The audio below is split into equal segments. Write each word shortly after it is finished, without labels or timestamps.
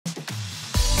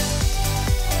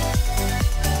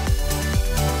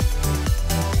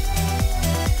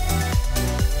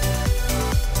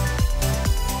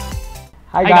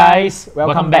Hi guys,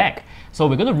 welcome back. So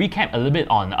we're going to recap a little bit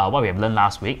on what we have learned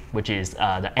last week, which is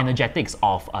the energetics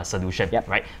of a solution,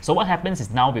 right? So what happens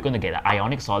is now we're going to get an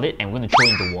ionic solid and we're going to throw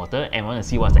into water and we're going to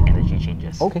see what's the energy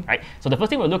changes, right? So the first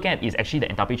thing we'll look at is actually the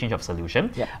enthalpy change of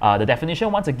solution. The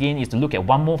definition once again is to look at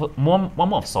one more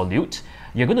of solute.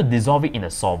 You're going to dissolve it in a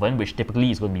solvent, which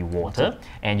typically is going to be water,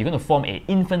 and you're going to form an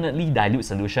infinitely dilute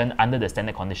solution under the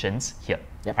standard conditions here,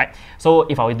 right? So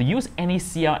if I were to use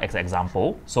NaCl as an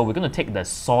example, so we're going to take the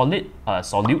solid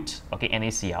solute, okay,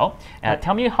 NaCl.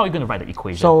 Tell me how you're going to write the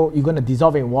equation. So you're going to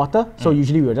dissolve it in water. So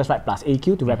usually we'll just write plus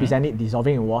AQ to represent it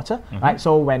dissolving in water, right?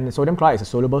 So when sodium chloride is a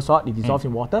soluble salt, it dissolves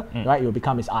in water, right? It will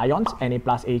become its ions, Na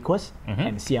plus A aqueous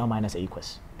and Cl minus A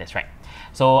aqueous. That's right.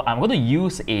 So I'm going to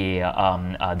use a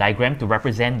diagram to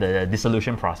represent the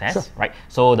dissolution process, right?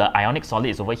 So the ionic solid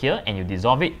is over here, and you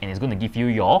dissolve it, and it's going to give you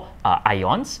your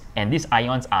ions, and these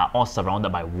ions are all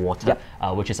surrounded by water,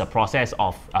 which is a process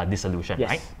of dissolution,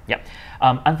 right?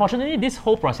 Unfortunately, this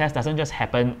whole process doesn't just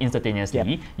happen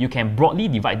instantaneously. You can broadly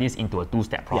divide this into a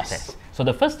two-step process. So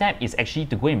the first step is actually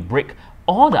to go and break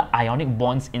all the ionic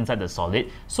bonds inside the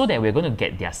solid so that we're going to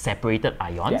get their separated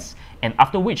ions, and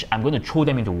after which I'm going to throw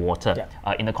them into water.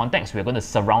 In the context, we're going to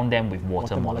surround them with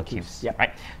water molecules,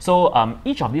 right? So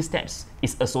each of these steps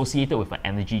is associated with an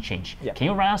energy change. Can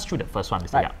you run us through the first one,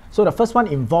 Mr. Yap? So the first one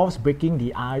involves breaking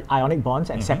the ionic bonds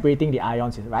and separating the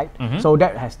ions, right? So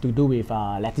that has to do with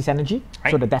lattice energy.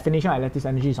 So the definition of lattice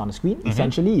energy is on the screen.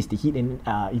 Essentially, is the heat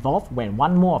evolved when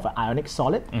 1 mole of an ionic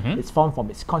solid is formed from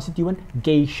its constituent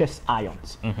gaseous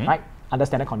ions, right? Under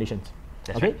standard conditions.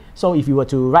 Right. So if you were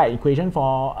to write an equation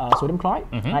for sodium chloride,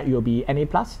 right, it will be Na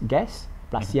plus gas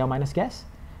plus Cl minus gas,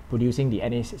 producing the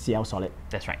NaCl solid.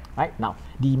 That's right. Right now,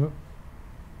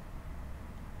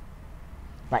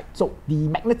 so the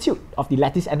magnitude of the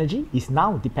lattice energy is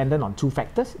now dependent on 2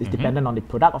 factors. It's dependent on the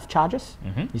product of charges.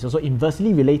 It's also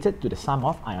inversely related to the sum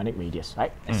of ionic radius,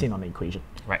 right? As seen on the equation.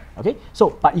 Right. Okay.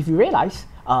 So, but if you realize,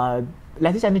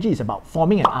 lattice energy is about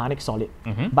forming an ionic solid,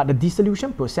 but the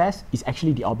dissolution process is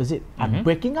actually the opposite. I'm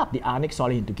breaking up the ionic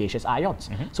solid into gaseous ions.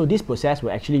 So this process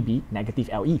will actually be negative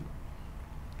Le.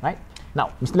 Right?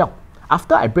 Now, Mr. Leong,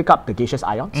 after I break up the gaseous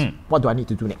ions, what do I need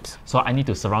to do next? So I need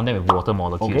to surround them with water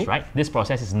molecules, right? This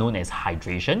process is known as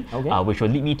hydration, which will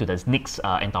lead me to the next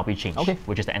enthalpy change,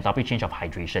 which is the enthalpy change of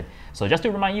hydration. So just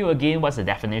to remind you again, what's the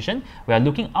definition? We are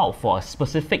looking out for a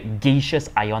specific gaseous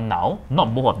ion now,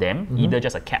 not both of them, either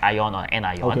just a cation or an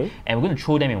anion, and we're going to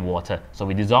throw them in water. So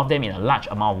we dissolve them in a large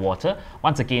amount of water,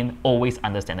 once again, always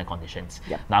under standard conditions.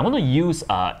 Now I'm going to use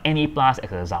Na plus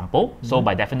as an example. So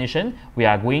by definition, we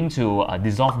are going to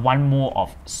dissolve 1 mole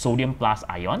of sodium plus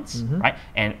ions, right?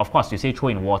 And of course, you say throw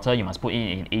in water, you must put it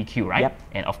in AQ, right?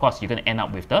 And of course, you're going to end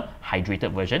up with the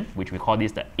hydrated version, which we call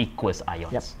this the aqueous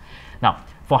ions. Now,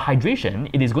 for hydration,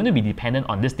 it is going to be dependent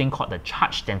on this thing called the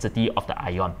charge density of the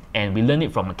ion. And we learned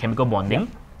it from chemical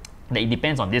bonding, that it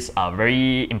depends on this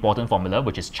very important formula,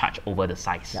 which is charge over the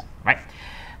size, right?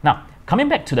 Now, coming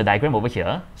back to the diagram over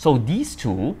here, so these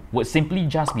two would simply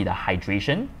just be the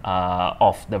hydration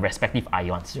of the respective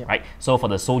ions, right? So for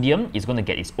the sodium, it's going to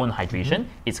get its own hydration.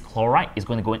 Its chloride is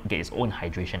going to go and get its own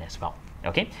hydration as well.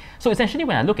 Okay, so essentially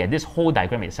when I look at this whole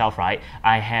diagram itself, right,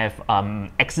 I have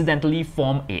accidentally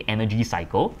formed an energy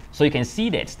cycle. So you can see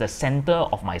that the center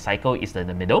of my cycle is in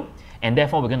the middle, and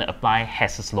therefore we're going to apply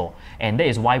Hess's law, and that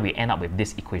is why we end up with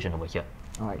this equation over here.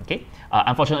 Okay.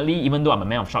 Unfortunately, even though I'm a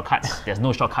man of shortcuts, there's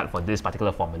no shortcut for this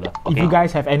particular formula. If you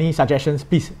guys have any suggestions,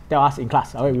 please tell us in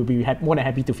class. Alright, we'll be more than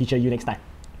happy to feature you next time.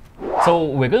 So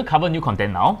we're going to cover new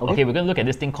content now. Okay, we're going to look at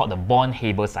this thing called the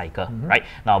Born-Haber cycle, right?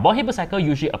 Now, Born-Haber cycle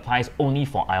usually applies only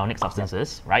for ionic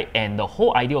substances, right? And the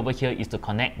whole idea over here is to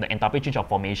connect the enthalpy change of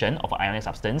formation of an ionic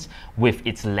substance with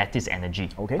its lattice energy,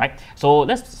 right? So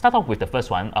let's start off with the first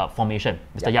one, formation.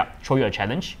 Mr. Yap, throw you a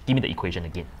challenge. Give me the equation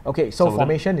again. Okay, so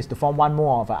formation is to form 1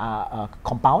 mole of a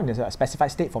compound in a specified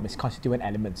state from its constituent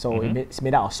element. So it's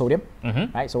made out of sodium,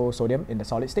 right? So sodium in the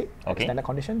solid state, standard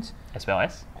conditions. As well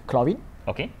as? Chlorine.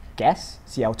 Gas,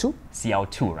 Cl2.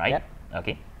 Cl2, right?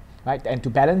 Okay. Right, and to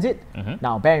balance it,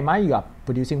 now bear in mind you are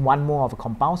producing 1 mole of a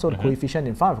compound, so the coefficient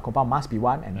in front of a compound must be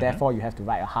 1, and therefore you have to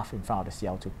write a half in front of the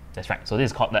Cl2. That's right. So this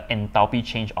is called the enthalpy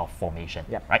change of formation.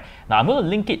 Right. Now I'm going to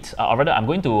link it, or rather I'm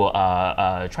going to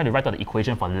try to write out the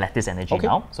equation for lattice energy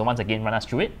now. So once again, run us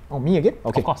through it. Oh, me again?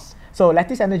 Okay. Of course. So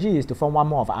lattice energy is to form 1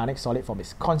 mole of an ionic solid from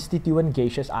its constituent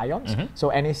gaseous ions. So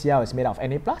NaCl is made out of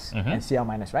Na plus and Cl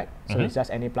minus, right? So it's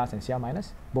just Na plus and Cl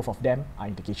minus. Both of them are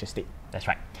in the gaseous state. That's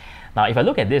right. Now, if I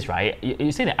look at this, right,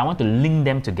 you say that I want to link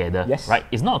them together, right?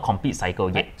 It's not a complete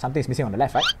cycle yet. Something is missing on the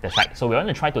left, right? That's right. So we want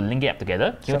to try to link it up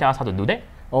together. Can you tell us how to do that?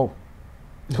 Oh,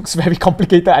 Looks very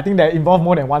complicated. I think they involve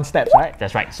more than one step, right?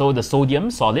 That's right. So the sodium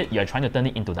solid, you're trying to turn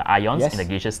it into the ions in the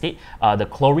gaseous state. The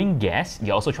chlorine gas,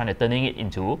 you're also trying to turning it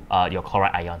into your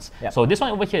chloride ions. So this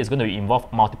one over here is going to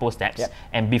involve multiple steps.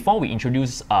 And before we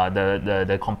introduce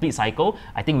the complete cycle,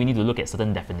 I think we need to look at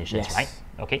certain definitions, right?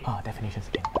 Okay. Oh, definitions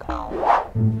again.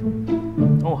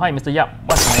 Oh, hi, Mr. Yap.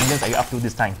 What shenanigans are you up to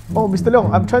this time? Oh, Mr.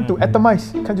 Leong, I'm trying to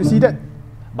atomize. Can't you see that?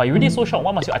 But you're already so short.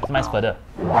 Why must you atomize further?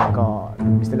 Oh my god.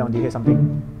 Mr. Leong, did you hear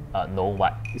something? No,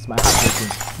 what? It's my heart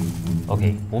breaking.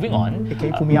 Okay, moving on. Hey, can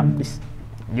you pull me up, please?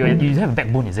 You have a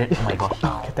backbone, is it? Oh my gosh.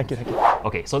 Okay, thank you.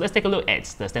 Okay, so let's take a look at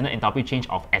the standard enthalpy change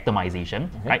of atomization,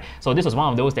 right? So this was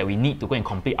one of those that we need to go and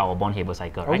complete our Born-Haber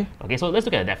cycle, right? Okay, so let's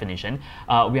look at the definition.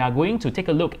 We are going to take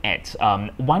a look at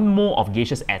 1 mole of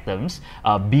gaseous atoms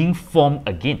being formed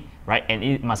again, right? And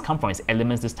it must come from its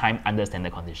elements this time under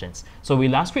standard conditions. So we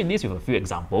illustrate this with a few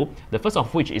examples. The first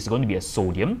of which is going to be a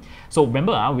sodium. So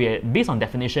remember, based on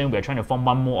definition, we're trying to form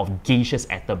 1 mole of gaseous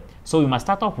atom. So we must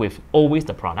start off with always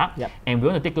the product, and we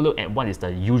want to take a look at what is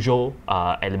the usual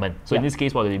element. So in this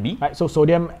case, what will it be? Right. So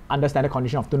sodium under standard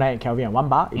condition of 298 Kelvin and 1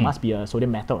 bar, it must be a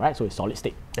sodium metal, right? So it's solid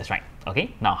state. That's right.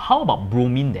 Okay. Now, how about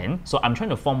bromine then? So I'm trying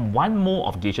to form 1 mole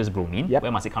of gaseous bromine.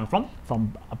 Where must it come from?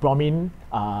 From a bromine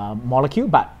molecule,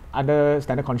 but under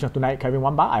standard condition of 298 Kelvin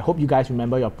 1 bar. I hope you guys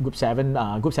remember your group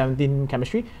 17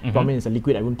 chemistry. Bromine is a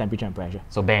liquid at room temperature and pressure.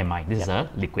 So bear in mind, this is a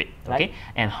liquid, okay?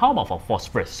 And how about for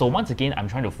phosphorus? So once again, I'm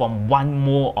trying to form 1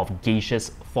 mole of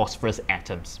gaseous phosphorus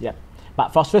atoms.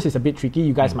 But phosphorus is a bit tricky.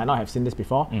 You guys might not have seen this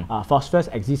before. Phosphorus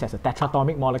exists as a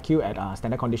tetratomic molecule at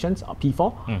standard conditions, or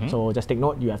P4. So just take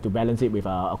note, you have to balance it with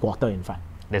a quarter in front.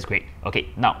 That's great. Okay,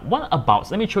 now what about,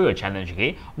 let me show you a challenge,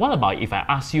 okay? What about if I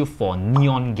ask you for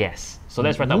neon gas? So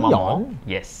let's write down 1 mole.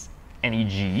 Yes,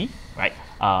 Neg, right?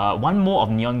 1 mole of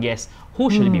neon gas, who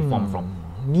should it be formed from?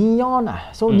 Neon.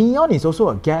 So neon is also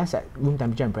a gas at room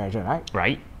temperature and pressure, right?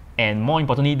 Right. And more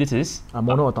importantly, this is a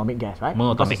monoatomic gas, right?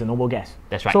 Monoatomic. Because it's a noble gas.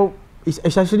 That's right. So it's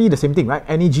essentially the same thing, right?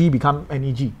 Neg become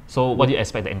Neg. So what do you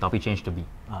expect the enthalpy change to be?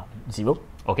 0.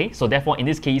 Okay, so therefore in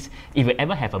this case, if you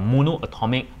ever have a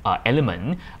monoatomic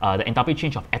element, the enthalpy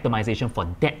change of atomization for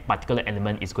that particular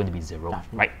element is going to be 0,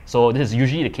 right? So this is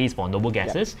usually the case for noble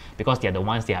gases because they are the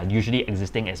ones that are usually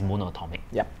existing as monoatomic.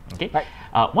 Okay.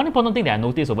 One important thing that I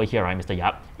noticed over here, right, Mr.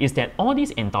 Yap, is that all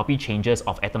these enthalpy changes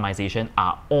of atomization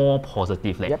are all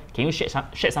positive. Can you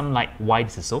shed some light why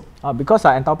this is so? Because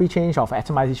enthalpy change of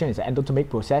atomization is an endotomic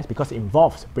process because it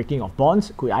involves breaking of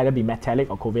bonds, could either be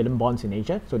metallic or covalent bonds in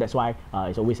nature. So that's why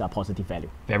it's always a positive value.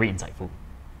 Very insightful.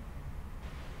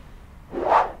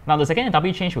 Now, the second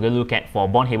enthalpy change we're going to look at for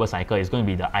Born-Haber cycle is going to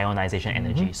be the ionization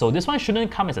energy. So this one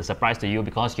shouldn't come as a surprise to you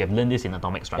because you have learned this in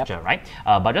atomic structure, right?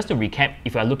 But just to recap,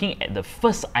 if we are looking at the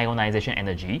first ionization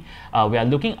energy, we are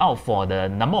looking out for the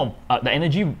number of the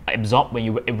energy absorbed when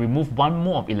you remove 1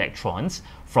 mole of electrons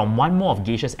from 1 mole of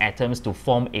gaseous atoms to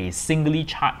form a singly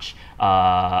charged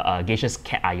gaseous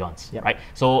cations, right?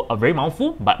 So a very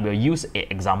mouthful, but we'll use an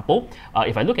example.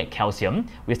 If I look at calcium,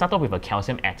 we start off with a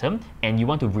calcium atom, and you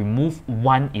want to remove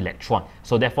 1 electron.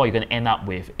 So therefore, you're going to end up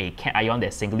with a cation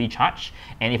that's singly charged.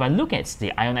 And if I look at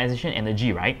the ionization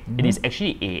energy, right, it is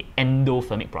actually an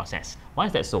endothermic process. Why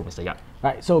is that so, Mr. Yap?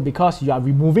 Right, so because you are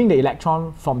removing the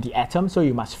electron from the atom, so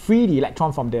you must free the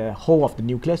electron from the whole of the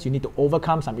nucleus. You need to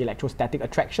overcome some electrostatic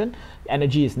attraction.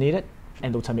 Energy is needed,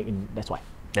 endothermic, that's why.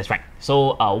 That's right.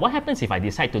 So what happens if I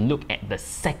decide to look at the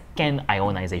second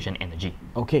ionization energy?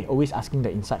 Okay, always asking the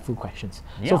insightful questions.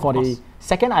 So for the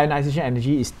second ionization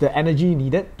energy is the energy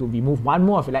needed to remove 1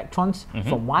 mole of electrons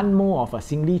from 1 mole of a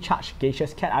singly charged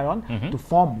gaseous cation to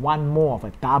form 1 mole of a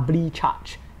doubly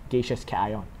charged gaseous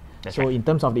cation. So in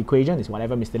terms of the equation, it's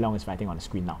whatever Mr. Leong is writing on the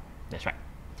screen now. That's right.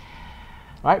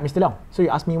 Alright, Mr. Leong, so you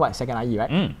asked me what is second IE, right?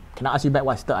 Can I ask you back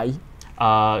what is third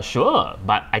IE? Sure,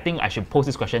 but I think I should pose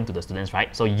this question to the students,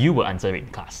 right? So you will answer it in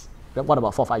class. What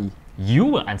about fourth IE? You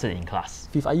will answer it in class.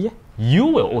 Fifth IE? You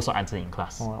will also answer it in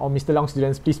class. All Mr. Leong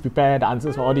students, please prepare the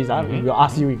answers for all these. We'll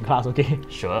ask you in class, okay?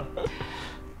 Sure.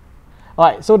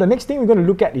 Alright, so the next thing we're going to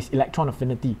look at is electron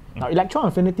affinity. Now, electron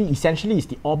affinity essentially is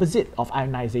the opposite of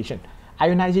ionization.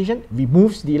 Ionization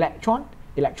removes the electron.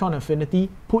 Electron affinity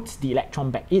puts the electron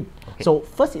back in. So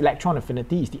first electron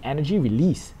affinity is the energy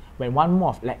released when 1 mole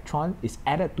of electron is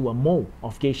added to a mole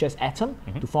of gaseous atom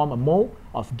to form a mole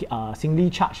of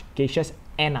singly charged gaseous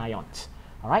anions.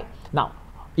 Alright, now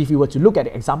if you were to look at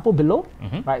the example below,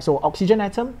 right, so oxygen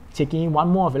atom taking in 1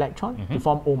 mole of electron to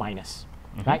form O minus.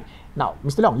 Right, Now,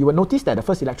 Mr. Leong, you will notice that the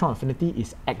first electron affinity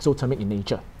is exothermic in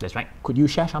nature. That's right. Could you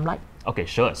share some light? Okay,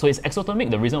 sure. So it's exothermic.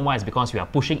 The reason why is because we are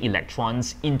pushing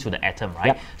electrons into the atom, right?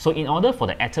 Yep. So in order for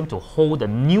the atom to hold the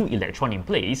new electron in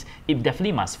place, it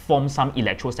definitely must form some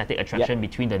electrostatic attraction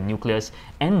between the nucleus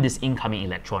and this incoming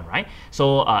electron, right?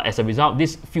 So as a result,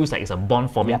 this feels like it's a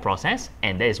bond-forming process,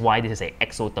 and that is why this is an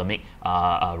exothermic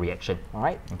reaction. All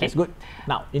right, okay. That's good.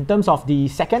 Now, in terms of the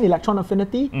second electron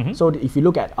affinity, so if you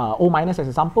look at O minus as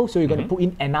a sample, so you're going to put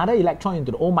in another electron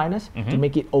into the O minus to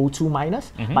make it O2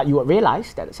 minus, but you will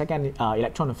realize that the second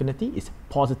electron affinity is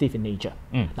positive in nature.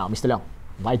 Now, Mr. Leong,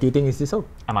 why do you think is this so?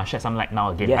 I must shed some light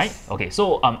now again, right? Okay,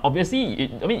 so obviously,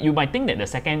 you might think that the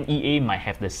second EA might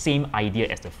have the same idea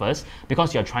as the first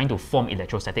because you're trying to form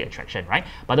electrostatic attraction, right?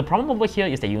 But the problem over here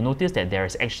is that you notice that there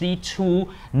is actually two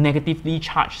negatively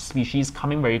charged species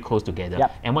coming very close together.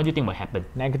 And what do you think will happen?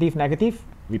 Negative, negative,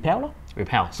 repel?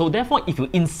 Repel. So therefore, if you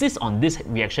insist on this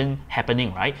reaction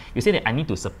happening, right, you say that I need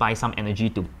to supply some energy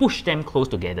to push them close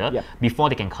together before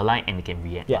they can collide and they can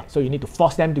react. So you need to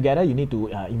force them together, you need to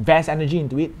invest energy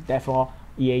into it, therefore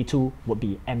EA2 would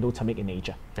be endothermic in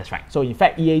nature. That's right. So in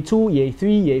fact, EA2,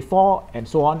 EA3, EA4, and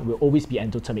so on will always be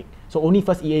endothermic. So only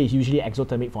first EA is usually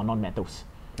exothermic for non-metals.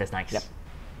 That's nice.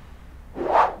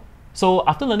 So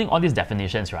after learning all these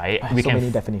definitions, right, we can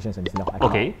many definitions.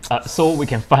 Okay, so we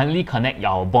can finally connect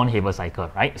our Born-Haber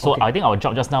cycle, right? So I think our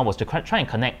job just now was to try and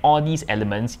connect all these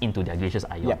elements into their gaseous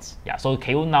ions. Yeah. So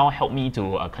can you now help me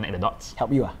to connect the dots?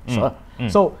 Help you? Sure.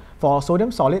 So for sodium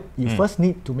solid, you first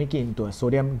need to make it into a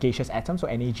sodium gaseous atom, so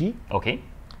NaG. Okay.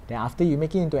 Then after you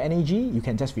make it into NaG, you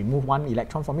can just remove one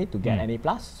electron from it to get Na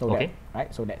plus. So that,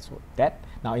 right? So that's that.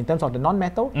 Now in terms of the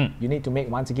non-metal, you need to make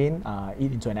once again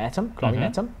it into an atom, chlorine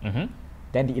atom.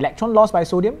 Then the electron lost by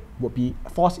sodium would be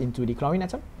forced into the chlorine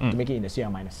atom to make it in the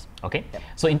Cl minus. Okay.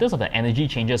 So in terms of the energy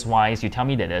changes wise, you tell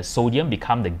me that the sodium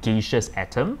become the gaseous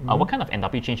atom. What kind of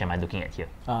enthalpy change am I looking at here?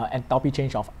 Enthalpy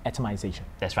change of atomization.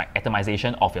 That's right.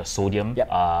 Atomization of your sodium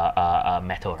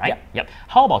metal, right? Yep.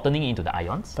 How about turning it into the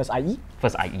ions? First IE.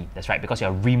 First IE. That's right, because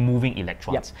you're removing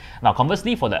electrons. Now,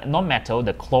 conversely, for the non-metal,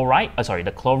 the chlorine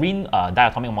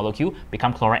diatomic molecule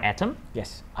become chloride atom.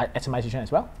 Yes. Atomization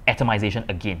as well. Atomization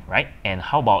again, right? And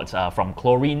how about from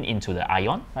chlorine into the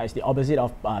ion? It's the opposite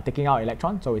of taking out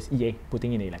electron, so it's EA,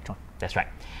 putting in an electron. That's right.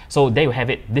 So there you have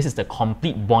it. This is the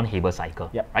complete Born-Haber cycle,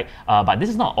 right? But this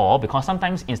is not all, because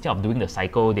sometimes instead of doing the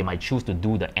cycle, they might choose to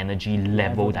do the energy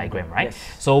level diagram, right?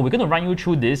 Yes. So we're going to run you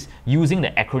through this using the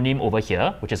acronym over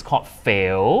here, which is called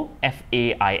FAIL,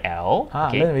 F-A-I-L.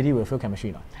 Learn already will fail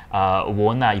chemistry, no?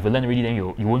 Won't if you learn already, then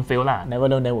you won't fail lah. Never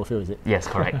learn, then will fail, is it? Yes,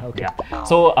 correct.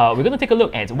 So we're going to take a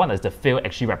look at what does the FAIL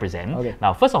actually represent.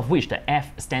 Now, first of which, the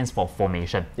F stands for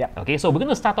formation. Okay, so we're going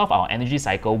to start off our energy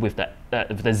cycle with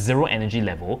the zero energy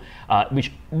level,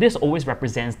 which this always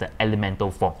represents the elemental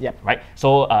form, right?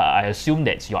 So I assume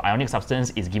that your ionic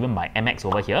substance is given by Mx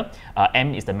over here.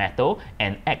 M is the metal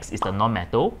and X is the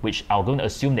non-metal, which I'm going to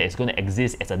assume that it's going to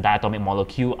exist as a diatomic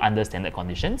molecule under standard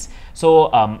conditions. So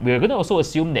we're going to also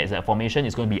assume that the formation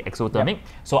is going to be exothermic.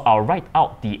 So I'll write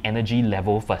out the energy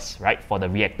level first, right? For the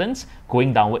reactants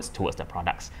going downwards towards the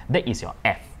products. That is your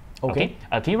F. Okay.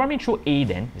 Can you run me through A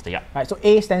then, Mr. Yap? Right, so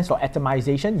A stands for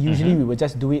atomization. Usually we will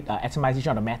just do it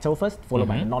atomization of the metal first, followed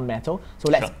by the non-metal.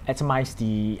 So let's atomize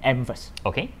the M first.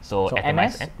 Okay, so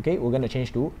atomize MS, we're going to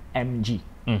change to Mg.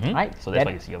 Right? So that's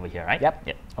what you see over here, right?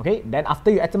 Yep. Okay, then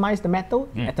after you atomize the metal,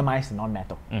 you atomize the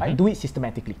non-metal. Right? Do it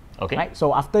systematically. Okay. Right?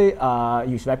 So after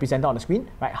you represent it on the screen,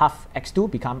 right, half X2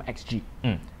 become Xg.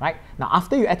 Right? Now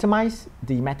after you atomize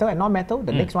the metal and non-metal,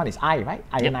 the next one is I, right?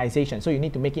 Ionization. So you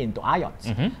need to make it into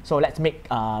ions. So let's make,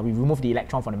 we remove the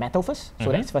electron from the metal first.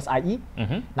 So that's first IE.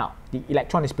 Now the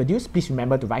electron is produced. Please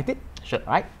remember to write it.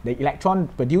 Right? The electron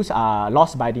produced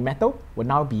lost by the metal will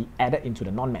now be added into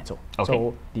the non-metal.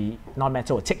 So the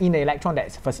non-metal will take in the electron,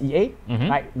 that's first EA.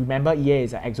 Right? Remember EA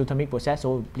is an exothermic process,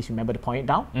 so please remember to point it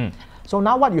down. So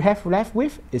now what you have left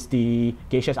with is the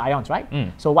gaseous ions, right?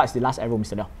 So what's the last arrow,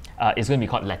 Mr. Leong? It's going to be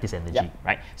called lattice energy,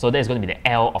 right? So there's going to be the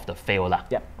L of the FAIL,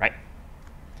 right?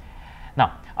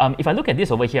 Now, if I look at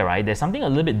this over here, right, there's something a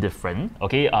little bit different,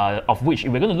 okay, of which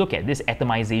we're going to look at this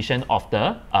atomization of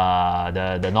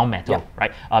the non-metal,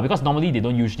 right? Because normally they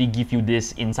don't usually give you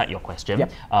this inside your question.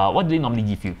 What do they normally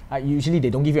give you? Usually they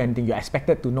don't give you anything. You're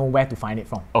expected to know where to find it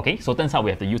from. Okay, so turns out we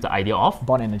have to use the idea of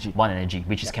Born energy. Born energy,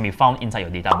 which can be found inside your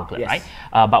data booklet, right?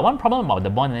 But one problem about the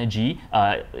Born energy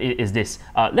is this.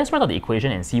 Let's write out the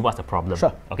equation and see what's the problem.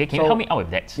 Okay, can you help me out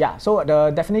with that? So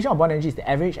the definition of Born energy is the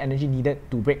average energy needed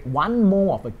to break 1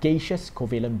 mole of a gaseous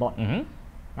covalent bond.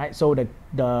 Right, so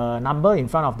the number in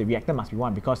front of the reactant must be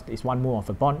 1 because it's 1 mole of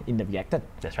a bond in the reactant.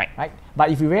 That's right. Right,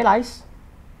 but if you realize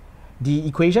the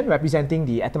equation representing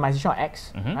the atomization of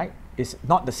X, right, is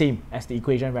not the same as the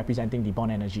equation representing the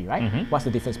bond energy, right? What's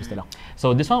the difference, Mr. Leong?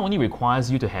 So this one only requires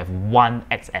you to have one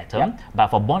X atom, but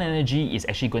for bond energy, it's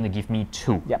actually going to give me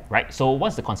 2, right? So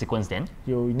what's the consequence then?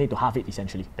 You need to halve it,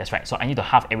 essentially. That's right. So I need to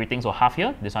halve everything. So half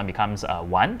here, this one becomes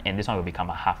 1, and this one will become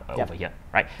a half over here,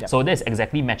 right? So that's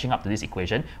exactly matching up to this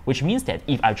equation, which means that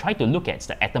if I try to look at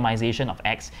the atomization of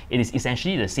X, it is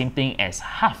essentially the same thing as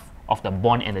half of the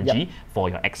bond energy for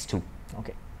your X2.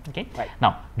 Okay. Right.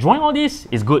 Now, drawing all this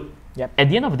is good. Yep. At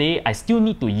the end of the day, I still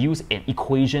need to use an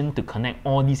equation to connect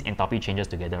all these enthalpy changes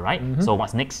together, right? So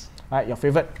what's next? Right, your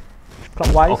favorite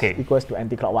clockwise equals to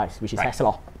anti-clockwise, which is Hess's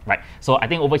law. Right. So I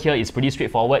think over here is pretty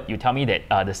straightforward. You tell me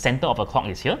that the center of a clock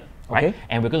is here, right?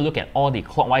 And we're going to look at all the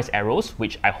clockwise arrows,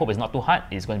 which I hope is not too hard.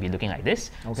 It's going to be looking like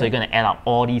this. So you're going to add up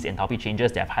all these enthalpy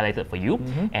changes that I've highlighted for you.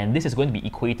 And this is going to be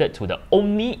equated to the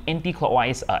only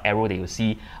anti-clockwise arrow that you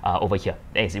see over here.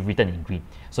 That is written in green.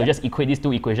 So just equate these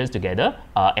two equations together,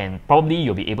 and probably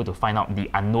you'll be able to find out the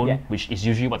unknown, which is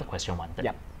usually what the question wanted.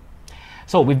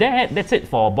 So with that, that's it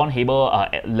for Born-Haber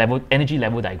energy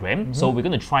level diagram. So we're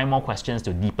going to try more questions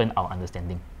to deepen our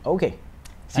understanding. Okay.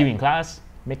 See you in class.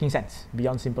 Making sense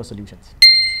beyond simple solutions.